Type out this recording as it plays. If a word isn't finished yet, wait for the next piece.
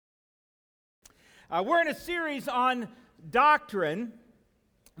We're in a series on doctrine,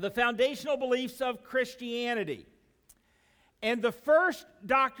 the foundational beliefs of Christianity. And the first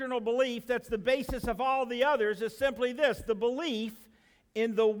doctrinal belief that's the basis of all the others is simply this: the belief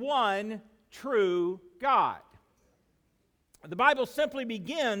in the one true God. The Bible simply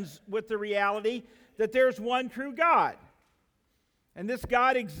begins with the reality that there's one true God. And this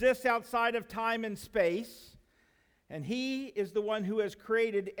God exists outside of time and space. And He is the one who has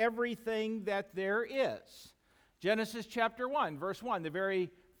created everything that there is. Genesis chapter 1, verse 1, the very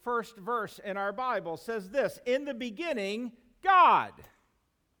first verse in our Bible says this: "In the beginning, God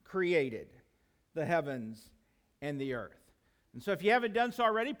created the heavens and the earth." And so if you haven't done so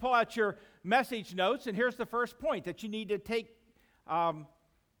already, pull out your message notes, and here's the first point that you need to take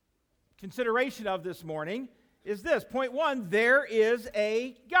consideration of this morning is this. Point one, there is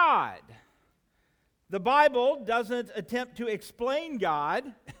a God. The Bible doesn't attempt to explain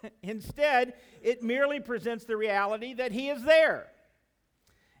God. Instead, it merely presents the reality that He is there.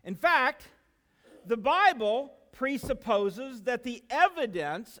 In fact, the Bible presupposes that the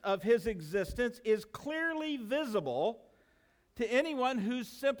evidence of His existence is clearly visible to anyone who's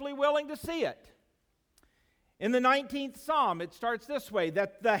simply willing to see it. In the 19th Psalm, it starts this way,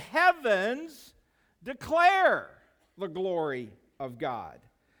 that the heavens declare the glory of God.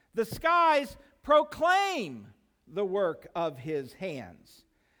 The skies proclaim the work of His hands.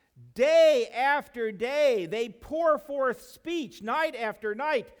 Day after day, they pour forth speech. Night after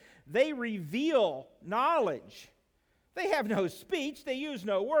night, they reveal knowledge. They have no speech. They use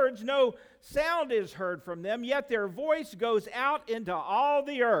no words. No sound is heard from them, yet their voice goes out into all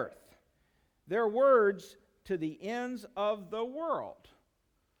the earth. Their words to the ends of the world.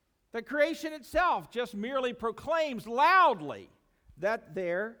 The creation itself just merely proclaims loudly that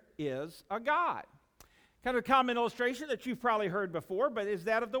there is a God. Kind of a common illustration that you've probably heard before, but is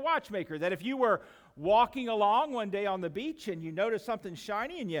that of the watchmaker. That if you were walking along one day on the beach and you notice something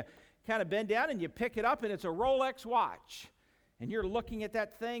shiny and you kind of bend down and you pick it up and it's a Rolex watch. And you're looking at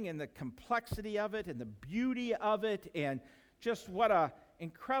that thing and the complexity of it and the beauty of it and just what a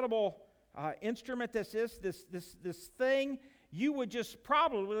incredible instrument this is, this thing, you would just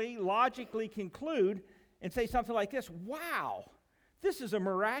probably logically conclude and say something like this: wow, this is a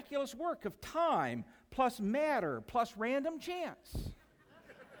miraculous work of time plus matter plus random chance.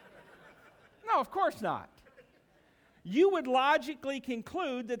 No, of course not. You would logically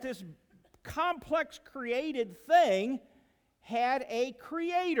conclude that this complex created thing had a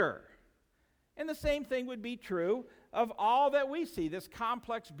creator. And the same thing would be true of all that we see, this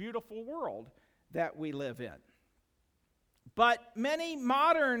complex, beautiful world that we live in. But many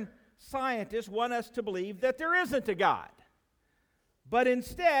modern scientists want us to believe that there isn't a God. But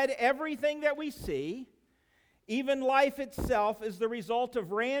instead, everything that we see, even life itself, is the result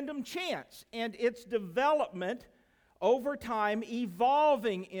of random chance and its development over time,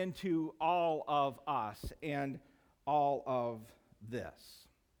 evolving into all of us and all of this.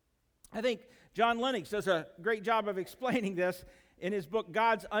 I think John Lennox does a great job of explaining this in his book,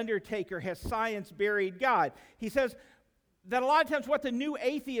 God's Undertaker, Has Science Buried God? He says that a lot of times what the new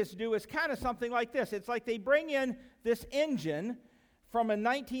atheists do is kind of something like this. It's like they bring in this engine from a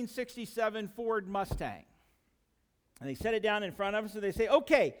 1967 Ford Mustang. And they set it down in front of us and they say,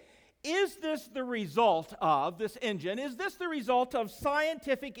 okay, is this the result of this engine? Is this the result of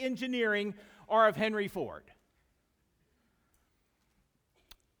scientific engineering or of Henry Ford?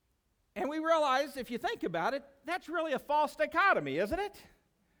 And we realize, if you think about it, that's really a false dichotomy, isn't it?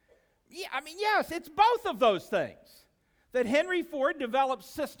 Yeah, yes, it's both of those things. That Henry Ford developed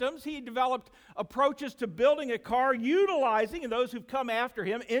systems, he developed approaches to building a car, utilizing, and those who've come after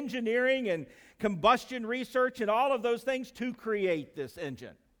him, engineering and combustion research and all of those things to create this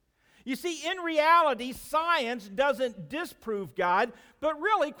engine. You see, in reality, science doesn't disprove God, but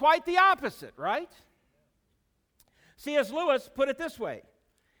really quite the opposite, right? C.S. Lewis put it this way.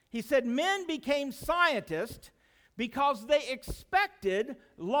 He said, men became scientists because they expected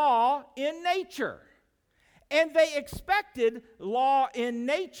law in nature. And they expected law in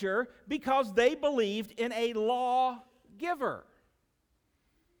nature because they believed in a lawgiver.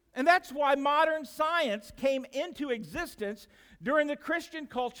 And that's why modern science came into existence during the Christian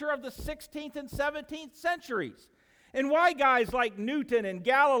culture of the 16th and 17th centuries. And why guys like Newton and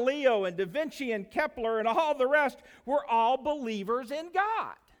Galileo and Da Vinci and Kepler and all the rest were all believers in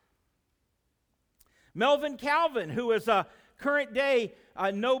God. Melvin Calvin, who is a current day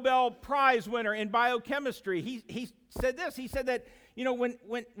Nobel Prize winner in biochemistry, he said this. He said that,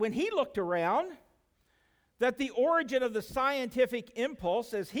 when he looked around, that the origin of the scientific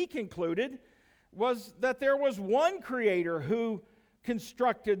impulse, as he concluded, was that there was one creator who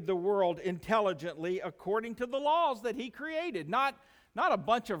constructed the world intelligently according to the laws that he created. Not a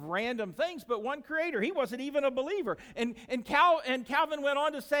bunch of random things, but one creator. He wasn't even a believer. And Calvin went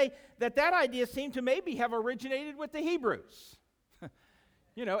on to say that idea seemed to maybe have originated with the Hebrews.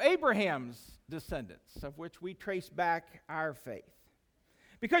 Abraham's descendants, of which we trace back our faith.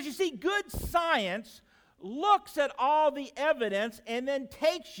 Because you see, good science looks at all the evidence and then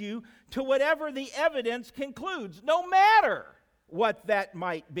takes you to whatever the evidence concludes, no matter what that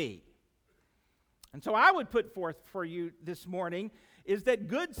might be. And so I would put forth for you this morning is that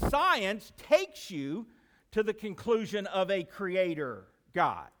good science takes you to the conclusion of a creator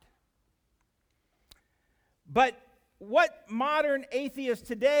God. But what modern atheists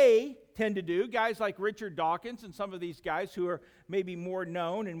today tend to do, guys like Richard Dawkins and some of these guys who are maybe more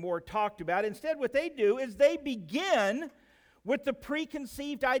known and more talked about, instead what they do is they begin with the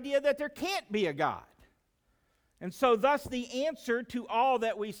preconceived idea that there can't be a God. And so thus the answer to all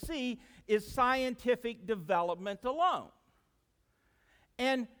that we see is scientific development alone.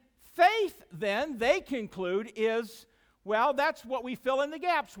 And faith, then, they conclude, is, well, that's what we fill in the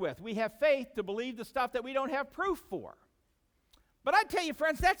gaps with. We have faith to believe the stuff that we don't have proof for. But I tell you,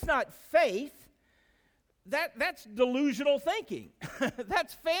 friends, that's not faith. That's delusional thinking.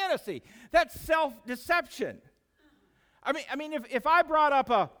 That's fantasy. That's self-deception. I mean, if I brought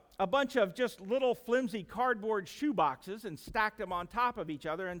up a bunch of just little flimsy cardboard shoe boxes and stacked them on top of each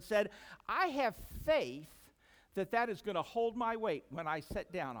other and said, I have faith that is going to hold my weight when I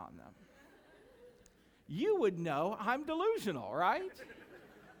sit down on them, you would know I'm delusional, right?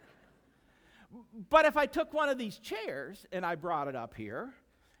 But if I took one of these chairs and I brought it up here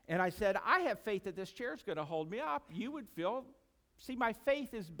and I said, I have faith that this chair is going to hold me up, you would see, my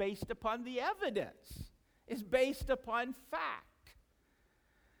faith is based upon the evidence, is based upon fact.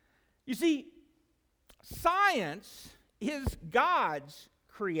 You see, science is God's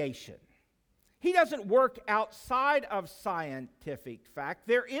creation. He doesn't work outside of scientific fact.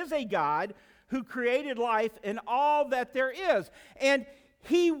 There is a God who created life and all that there is. And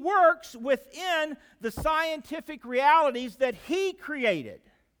he works within the scientific realities that he created.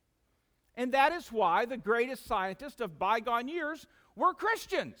 And that is why the greatest scientists of bygone years were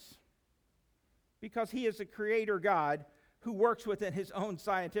Christians. Because he is a creator God who works within his own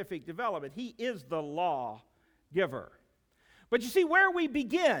scientific development. He is the law giver. But you see, where we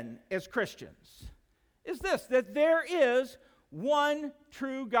begin as Christians is this, that there is one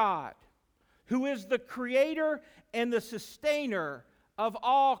true God who is the creator and the sustainer of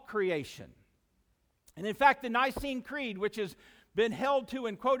all creation. And in fact, the Nicene Creed, which has been held to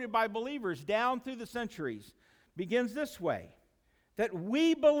and quoted by believers down through the centuries, begins this way, that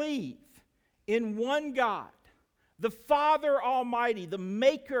we believe in one God, the Father Almighty, the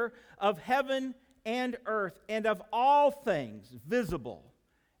maker of heaven and earth, and of all things, visible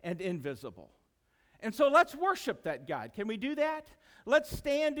and invisible. And so let's worship that God. Can we do that? Let's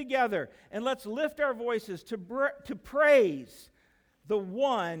stand together and let's lift our voices to praise the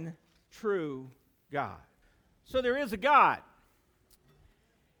one true God. So there is a God.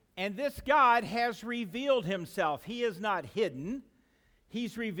 And this God has revealed himself. He is not hidden.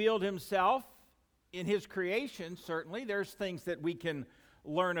 He's revealed himself in his creation, certainly. There's things that we can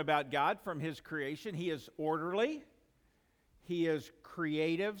learn about God from his creation. He is orderly. He is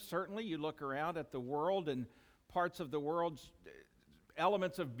creative. Certainly, you look around at the world and parts of the world's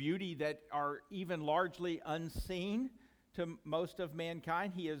elements of beauty that are even largely unseen to most of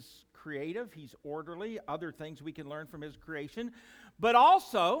mankind. He is creative. He's orderly. Other things we can learn from his creation. But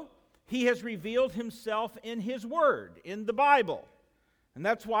also, he has revealed himself in his word, in the Bible. And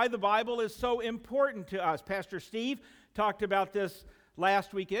that's why the Bible is so important to us. Pastor Steve talked about this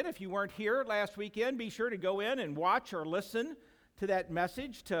last weekend. If you weren't here last weekend, be sure to go in and watch or listen to that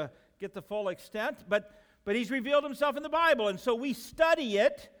message to get the full extent. But he's revealed himself in the Bible, and so we study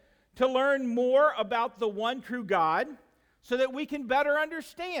it to learn more about the one true God so that we can better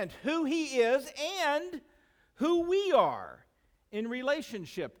understand who he is and who we are in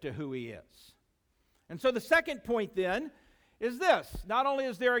relationship to who he is. And so the second point then is this. Not only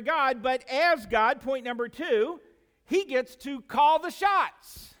is there a God, but as God, point number 2, he gets to call the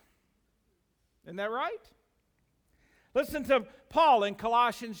shots. Isn't that right? Listen to Paul in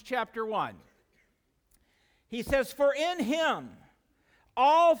Colossians chapter 1. He says, "For in him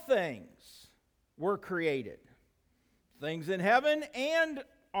all things were created, things in heaven and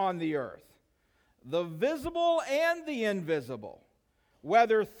on the earth, the visible and the invisible,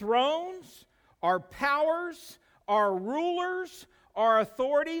 whether thrones or powers or rulers or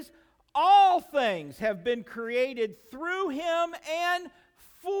authorities, all things have been created through him and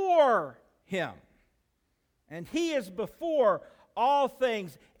for him. And he is before all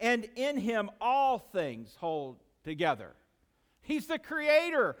things, and in him all things hold together. He's the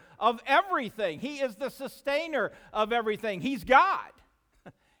creator of everything. He is the sustainer of everything. He's God.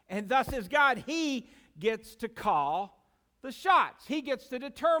 And thus, as God, he gets to call the shots. He gets to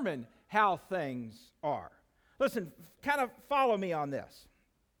determine how things are. Listen, kind of follow me on this.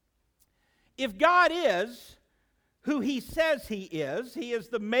 If God is who he says he is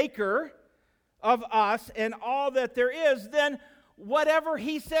the maker of us and all that there is, then whatever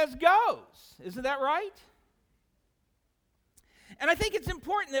he says goes. Isn't that right? And I think it's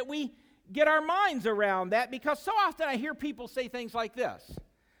important that we get our minds around that, because so often I hear people say things like this.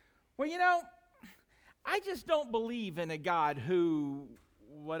 Well, I just don't believe in a God who,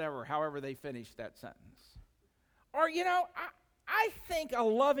 whatever, however they finish that sentence. Or, I think a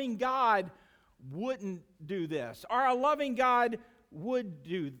loving God wouldn't do this, or a loving God would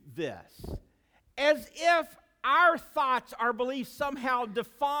do this. As if our thoughts, our beliefs somehow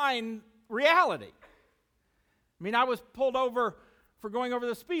define reality. I mean, I was pulled over for going over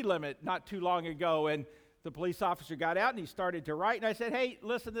the speed limit not too long ago, and the police officer got out and he started to write, and I said, hey,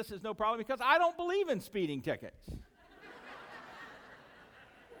 listen, this is no problem because I don't believe in speeding tickets.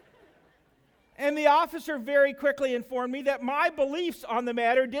 And the officer very quickly informed me that my beliefs on the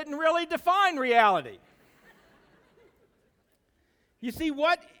matter didn't really define reality. You see,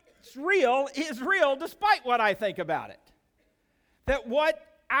 what's real is real despite what I think about it. That what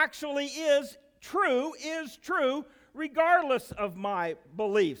actually is true regardless of my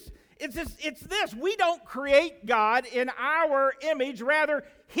beliefs. It's this. We don't create God in our image. Rather,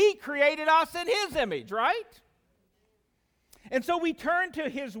 he created us in his image, right? And so we turn to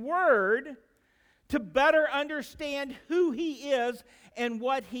his word to better understand who he is and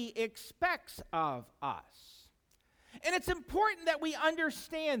what he expects of us. And it's important that we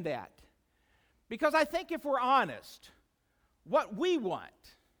understand that, because I think if we're honest, what we want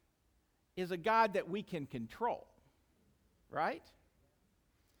is a God that we can control, right?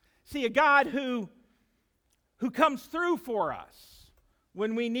 See, a God who comes through for us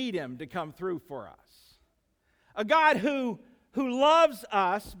when we need him to come through for us. A God who loves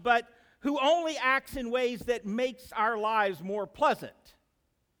us, but who only acts in ways that makes our lives more pleasant,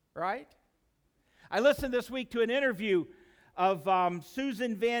 right? I listened this week to an interview of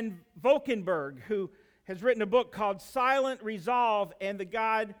Susan Van Valkenburg, who has written a book called Silent Resolve and the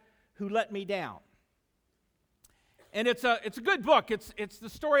God Who Let Me Down. And it's a good book. It's the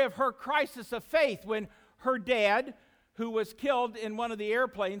story of her crisis of faith when her dad, who was killed in one of the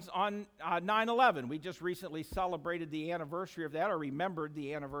airplanes on 9/11. We just recently celebrated the anniversary of that, or remembered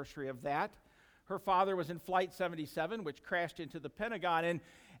the anniversary of that. Her father was in Flight 77, which crashed into the Pentagon,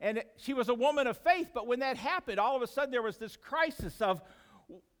 and she was a woman of faith, but when that happened, all of a sudden there was this crisis of,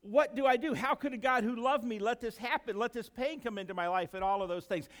 what do I do? How could a God who loved me let this happen, let this pain come into my life, and all of those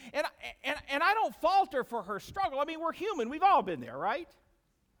things? And I don't fault her for her struggle. I mean, we're human. We've all been there, right?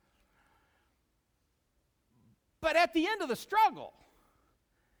 But at the end of the struggle,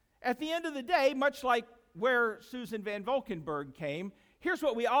 at the end of the day, much like where Susan Van Valkenburg came, here's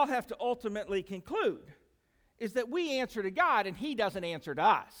what we all have to ultimately conclude, is that we answer to God and he doesn't answer to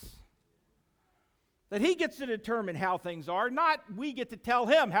us. That he gets to determine how things are, not we get to tell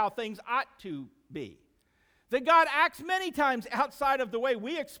him how things ought to be. That God acts many times outside of the way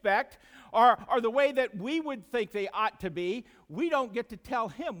we expect, or the way that we would think they ought to be. We don't get to tell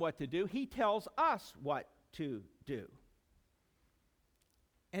him what to do. He tells us what to do.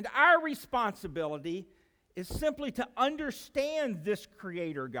 And our responsibility is simply to understand this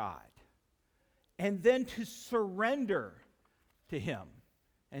Creator God, and then to surrender to him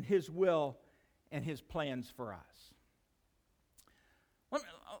and his will and his plans for us.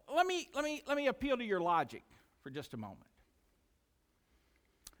 Let me appeal to your logic for just a moment.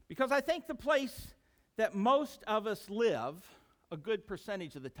 Because I think the place that most of us live, a good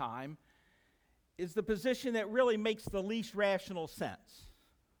percentage of the time, is the position that really makes the least rational sense.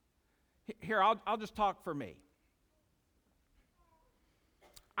 Here, I'll just talk for me.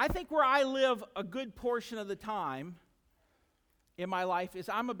 I think where I live a good portion of the time in my life is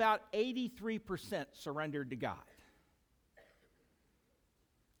I'm about 83% surrendered to God.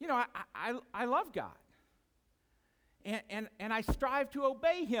 You know, I love God. And I strive to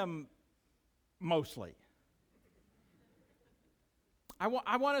obey him mostly. I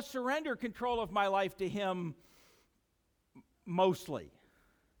want to surrender control of my life to him mostly.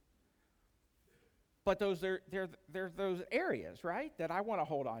 But there's those areas, right, that I want to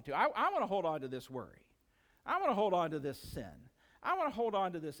hold on to. I want to hold on to this worry. I want to hold on to this sin. I want to hold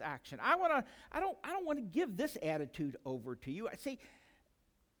on to this action. I don't want to give this attitude over to you. See,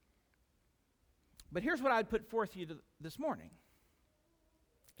 but here's what I'd put forth to you this morning.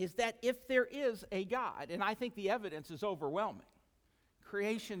 is that if there is a God, and I think the evidence is overwhelming,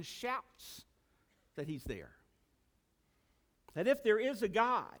 creation shouts that he's there. That if there is a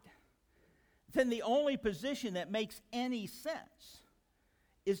God, then the only position that makes any sense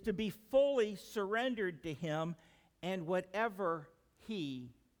is to be fully surrendered to him and whatever he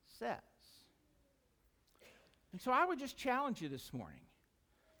says. And so I would just challenge you this morning.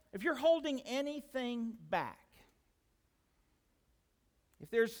 If you're holding anything back, if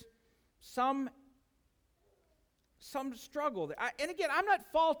there's some struggle, and again, I'm not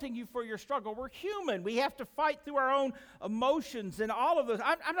faulting you for your struggle. We're human. We have to fight through our own emotions and all of those.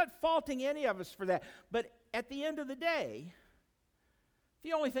 I'm not faulting any of us for that. But at the end of the day,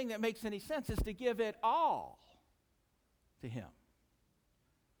 the only thing that makes any sense is to give it all to him.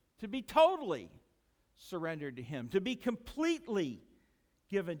 To be totally surrendered to him. To be completely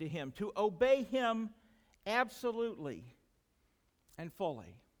given to him. To obey him absolutely and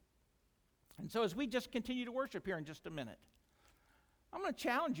fully. And so as we just continue to worship here in just a minute, I'm going to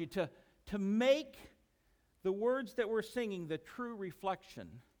challenge you to make the words that we're singing the true reflection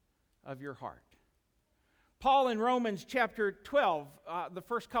of your heart. Paul in Romans chapter 12, the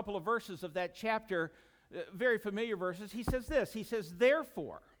first couple of verses of that chapter, very familiar verses, he says this. He says,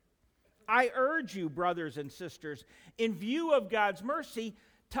 "Therefore, I urge you, brothers and sisters, in view of God's mercy,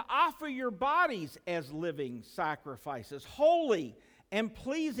 to offer your bodies as living sacrifices, holy and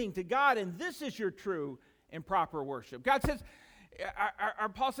pleasing to God, and this is your true and proper worship." God says,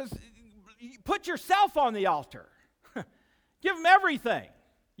 Paul says, put yourself on the altar. Give him everything.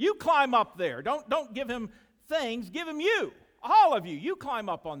 You climb up there. Don't give him things. Give him you. All of you. You climb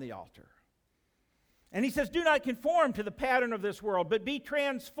up on the altar. And he says, do not conform to the pattern of this world, but be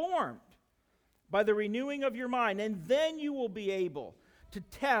transformed by the renewing of your mind, and then you will be able to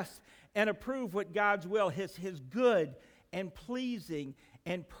test and approve what God's will, his good and pleasing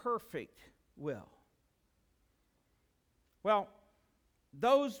and perfect will. Well,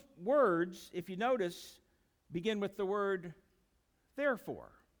 those words, if you notice, begin with the word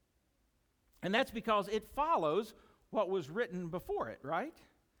therefore. And that's because it follows what was written before it, right?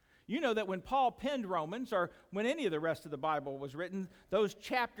 You know that when Paul penned Romans, or when any of the rest of the Bible was written, those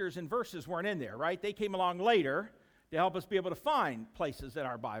chapters and verses weren't in there, right? They came along later to help us be able to find places in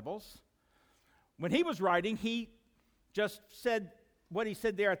our Bibles. When he was writing, he just said what he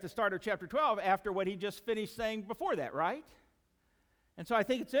said there at the start of chapter 12 after what he just finished saying before that, right? And so I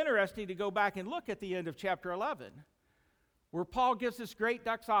think it's interesting to go back and look at the end of chapter 11, where Paul gives this great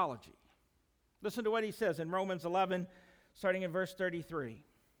doxology. Listen to what he says in Romans 11, starting in verse 33.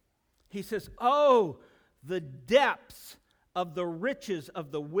 He says, "Oh, the depths of the riches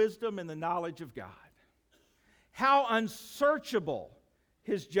of the wisdom and the knowledge of God. How unsearchable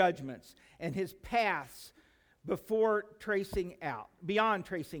his judgments and his paths beyond tracing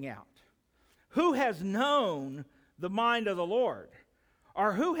out. Who has known the mind of the Lord?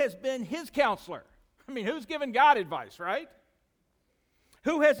 Or who has been his counselor?" I mean, who's given God advice, right?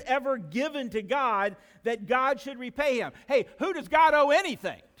 "Who has ever given to God that God should repay him?" Hey, who does God owe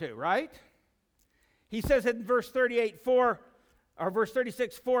anything to, right? He says in verse 38, verse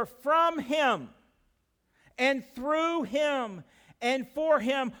 36, "For from him and through him and for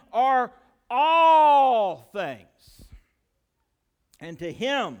him are all things, and to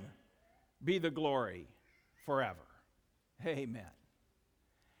him be the glory forever." Amen.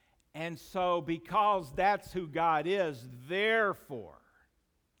 And so, because that's who God is, therefore,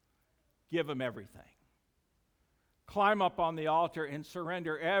 give him everything. Climb up on the altar and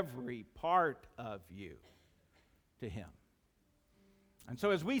surrender every part of you to him. And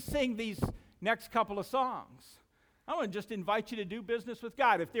so as we sing these next couple of songs, I want to just invite you to do business with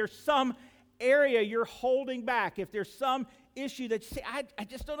God. If there's some area you're holding back, if there's some issue that you say, I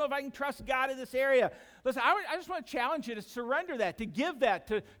just don't know if I can trust God in this area. Listen, I just want to challenge you to surrender that, to give that,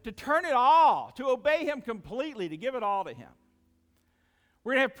 to turn it all, to obey him completely, to give it all to him.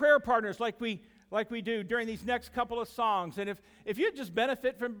 We're going to have prayer partners like we do during these next couple of songs. And if you just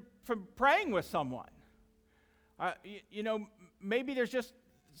benefit from praying with someone, maybe there's just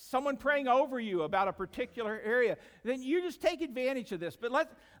someone praying over you about a particular area, then you just take advantage of this. But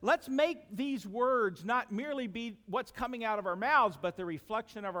let's make these words not merely be what's coming out of our mouths, but the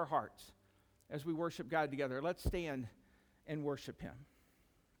reflection of our hearts as we worship God together. Let's stand and worship him.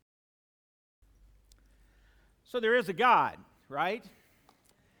 So there is a God, right?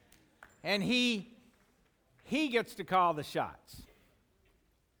 And he gets to call the shots.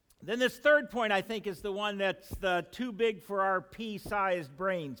 Then this third point, I think, is the one that's the too big for our pea-sized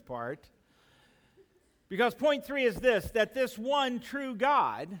brains part. Because point 3 is this, that this one true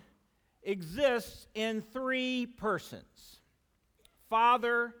God exists in 3 persons.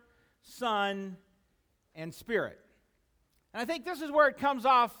 Father, Son, and Spirit. And I think this is where it comes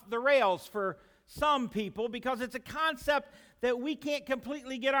off the rails for some people, because it's a concept that we can't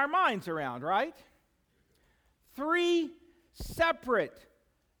completely get our minds around, right? Three separate,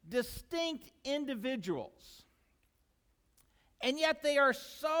 distinct individuals. And yet they are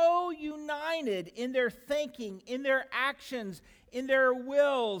so united in their thinking, in their actions, in their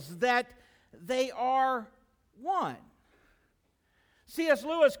wills, that they are one. C.S.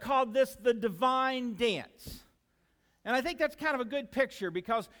 Lewis called this the divine dance. And I think that's kind of a good picture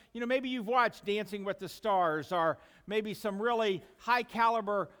because, maybe you've watched Dancing with the Stars, or maybe some really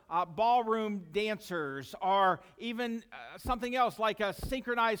high-caliber ballroom dancers, or even something else like a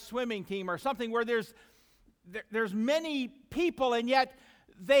synchronized swimming team or something where there's many people, and yet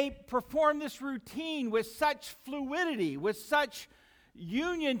they perform this routine with such fluidity, with such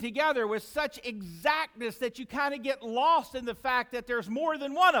union together, with such exactness that you kind of get lost in the fact that there's more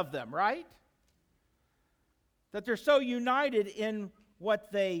than one of them, right? That they're so united in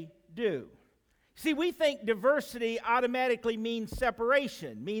what they do. See, we think diversity automatically means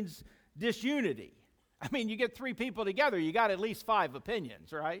separation, means disunity. I mean, you get three people together, you got at least 5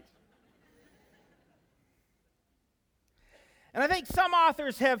 opinions, right? And I think some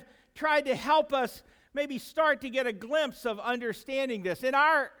authors have tried to help us maybe start to get a glimpse of understanding this. In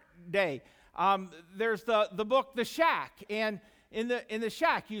our day, there's the book The Shack, and in the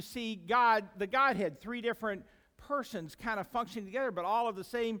Shack you see God, the Godhead, 3 different persons kind of functioning together, but all of the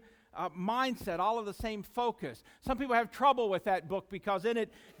same mindset, all of the same focus. Some people have trouble with that book because in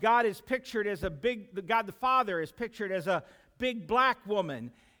it, God is pictured as God the Father is pictured as a big black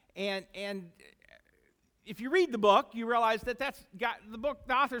woman, and if you read the book, you realize that that's God.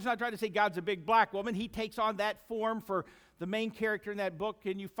 The author's not trying to say God's a big black woman. He takes on that form for the main character in that book,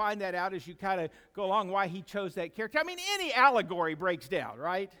 and you find that out as you kind of go along why he chose that character. I mean, any allegory breaks down,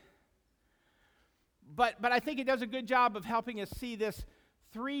 right? But I think it does a good job of helping us see this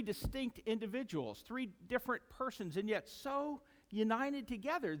 3 distinct individuals, 3 different persons, and yet so united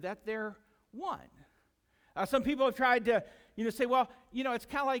together that they're one. Some people have tried to, say, well, it's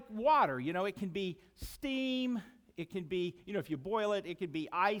kind of like water. It can be steam. It can be, if you boil it, it can be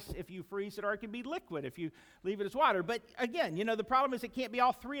ice if you freeze it, or it can be liquid if you leave it as water. But again, the problem is it can't be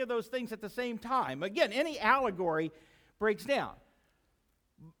all 3 of those things at the same time. Again, any allegory breaks down.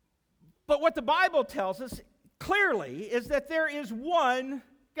 But what the Bible tells us clearly is that there is one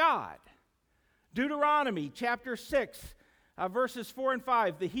God. Deuteronomy chapter 6, verses 4 and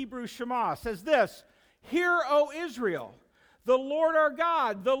 5, the Hebrew Shema says this: "Hear, O Israel, the Lord our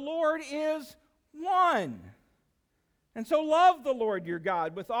God, the Lord is one. And so love the Lord your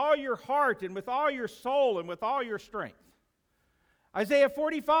God with all your heart and with all your soul and with all your strength." Isaiah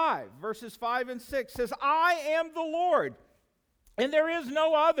 45, verses 5 and 6 says, "I am the Lord, and there is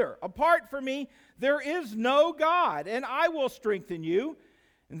no other. Apart from me, there is no God, and I will strengthen you,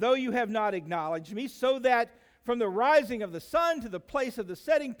 and though you have not acknowledged me, so that from the rising of the sun to the place of the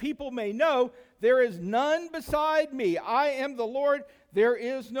setting, people may know there is none beside me. I am the Lord, there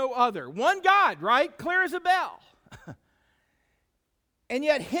is no other." One God, right? Clear as a bell. And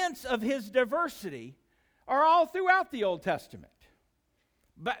yet hints of his diversity are all throughout the Old Testament.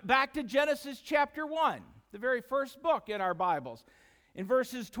 Back to Genesis chapter 1, the very first book in our Bibles. In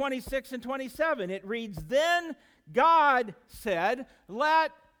verses 26 and 27, it reads, "Then God said,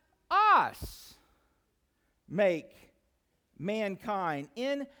 let us make mankind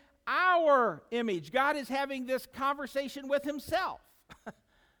in our image." God is having this conversation with himself.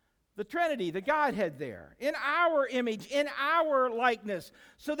 The Trinity, the Godhead there. "In our image, in our likeness,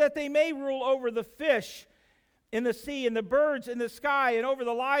 so that they may rule over the fish in the sea and the birds in the sky and over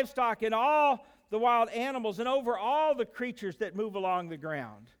the livestock and all the wild animals and over all the creatures that move along the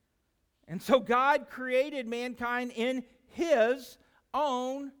ground." And so God created mankind in his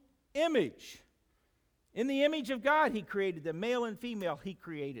own image. In the image of God, he created them. Male and female, he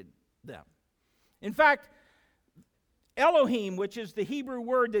created them. In fact, Elohim, which is the Hebrew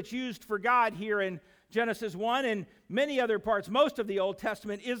word that's used for God here in Genesis 1 and many other parts, most of the Old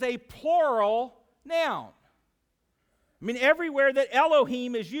Testament, is a plural noun. I mean, everywhere that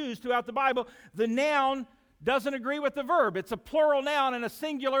Elohim is used throughout the Bible, the noun doesn't agree with the verb. It's a plural noun and a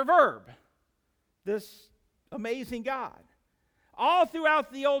singular verb. This amazing God. All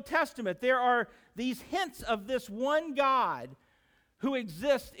throughout the Old Testament, there are these hints of this one God who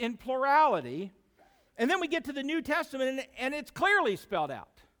exists in plurality. And then we get to the New Testament, and it's clearly spelled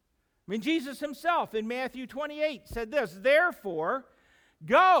out. I mean, Jesus himself in Matthew 28 said this: "Therefore,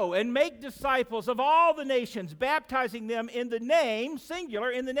 go and make disciples of all the nations, baptizing them in the name," singular,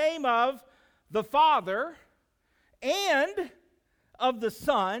 "in the name of the Father and of the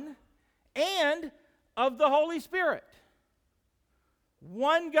Son, and of the Holy Spirit.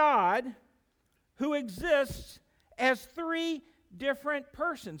 One God who exists as three different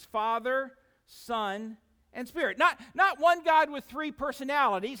persons, Father, Son, and Spirit. Not one God with three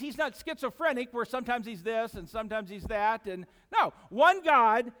personalities. He's not schizophrenic where sometimes he's this and sometimes he's that. And no, one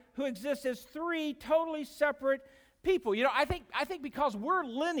God who exists as three totally separate people. You know, I think because we're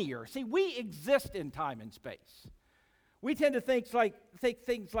linear. See, we exist in time and space. We tend to think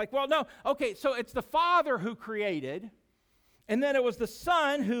things like, well, no, okay, so it's the Father who created, and then it was the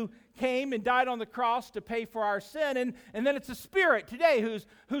Son who came and died on the cross to pay for our sin, and then it's the Spirit today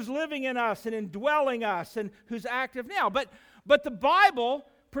who's living in us and indwelling us and who's active now. But the Bible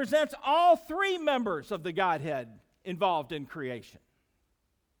presents all three members of the Godhead involved in creation.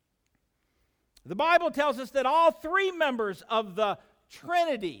 The Bible tells us that all three members of the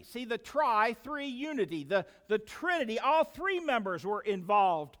Trinity, see the three unity, the Trinity, all three members were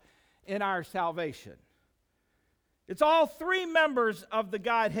involved in our salvation. It's all three members of the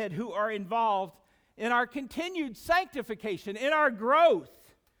Godhead who are involved in our continued sanctification, in our growth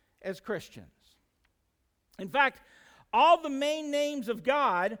as Christians. In fact, all the main names of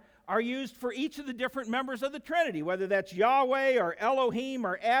God are used for each of the different members of the Trinity, whether that's Yahweh or Elohim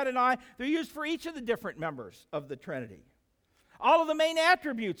or Adonai. They're used for each of the different members of the Trinity. All of the main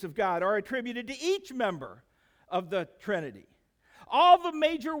attributes of God are attributed to each member of the Trinity. All the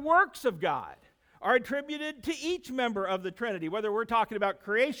major works of God are attributed to each member of the Trinity, whether we're talking about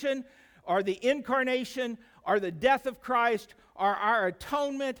creation or the incarnation or the death of Christ or our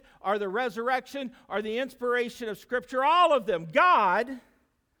atonement or the resurrection or the inspiration of Scripture. All of them, God,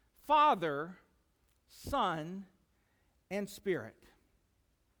 Father, Son, and Spirit.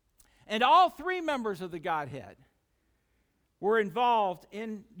 And all three members of the Godhead were involved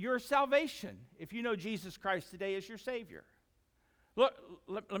in your salvation if you know Jesus Christ today as your Savior. Look,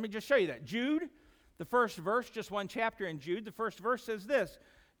 let me just show you that. Jude, the first verse, just one chapter in Jude, the first verse says this: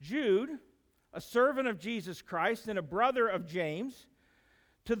 Jude, a servant of Jesus Christ and a brother of James,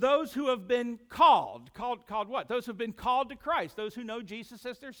 to those who have been called what? Those who have been called to Christ, those who know Jesus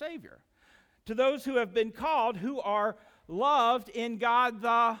as their Savior. To those who have been called, who are loved in God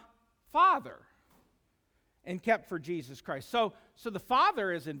the Father and kept for Jesus Christ. So the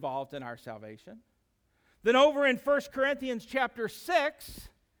Father is involved in our salvation. Then over in 1 Corinthians chapter 6,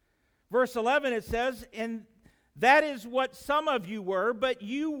 verse 11, it says, and that is what some of you were, but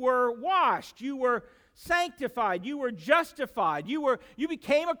you were washed, you were sanctified, you were justified, you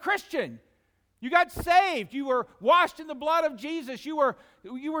became a Christian. You got saved. You were washed in the blood of Jesus. You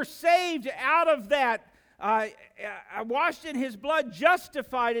were saved out of that, washed in his blood,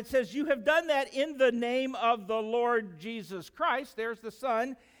 justified. It says you have done that in the name of the Lord Jesus Christ. There's the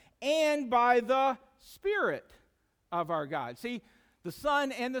Son. And by the Spirit of our God. See, the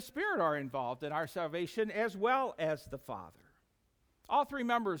Son and the Spirit are involved in our salvation as well as the Father. All three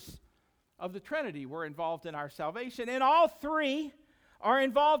members of the Trinity were involved in our salvation, and all three are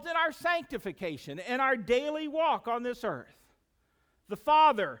involved in our sanctification and our daily walk on this earth. The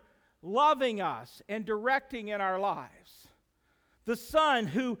Father loving us and directing in our lives. The Son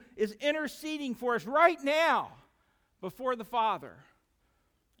who is interceding for us right now before the Father.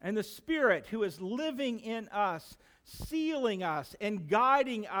 And the Spirit who is living in us, sealing us and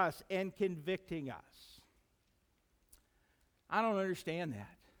guiding us and convicting us. I don't understand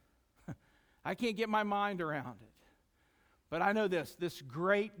that. I can't get my mind around it. But I know this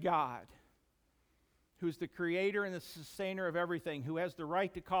great God, who's the creator and the sustainer of everything, who has the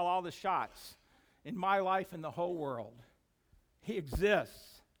right to call all the shots in my life and the whole world, he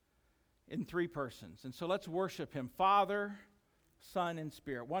exists in three persons. And so let's worship him, Father, Son, and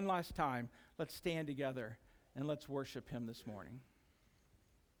Spirit. One last time, let's stand together and let's worship him this morning.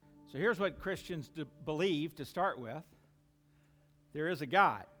 So here's what Christians believe to start with. There is a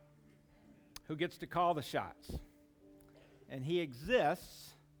God who gets to call the shots. And he exists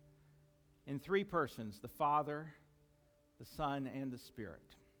in three persons, the Father, the Son, and the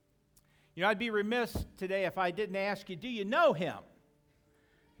Spirit. You know, I'd be remiss today if I didn't ask you, do you know him?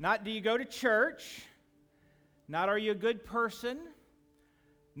 Not do you go to church, not are you a good person,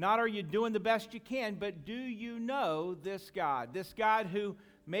 not are you doing the best you can, but do you know this God who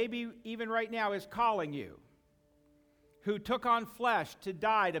maybe even right now is calling you, who took on flesh to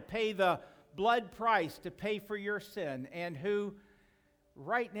die, to pay the blood price to pay for your sin, and who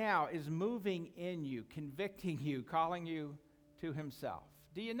right now is moving in you, convicting you, calling you to himself.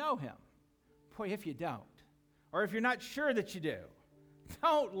 Do you know him? Boy, if you don't, or if you're not sure that you do,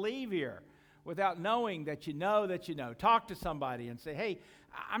 don't leave here without knowing that you know that you know. Talk to somebody and say, hey,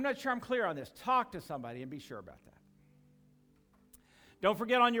 I'm not sure I'm clear on this. Talk to somebody and be sure about that. Don't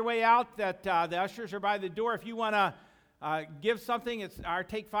forget on your way out that the ushers are by the door. If you want to give something, it's our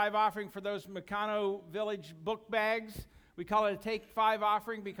Take 5 offering for those Meccano Village book bags. We call it a Take 5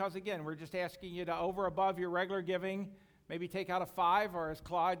 offering because, again, we're just asking you to, over above your regular giving, maybe take out a 5, or as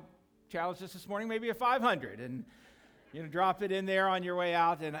Claude challenged us this morning, maybe a 500, and drop it in there on your way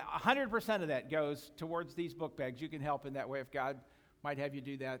out. And 100% of that goes towards these book bags. You can help in that way if God might have you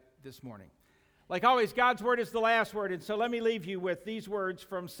do that this morning. Like always, God's word is the last word, and so let me leave you with these words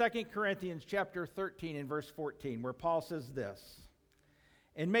from 2 Corinthians chapter 13 and verse 14, where Paul says this,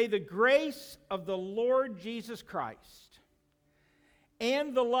 "And may the grace of the Lord Jesus Christ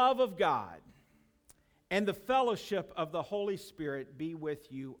and the love of God and the fellowship of the Holy Spirit be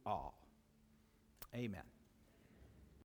with you all." Amen.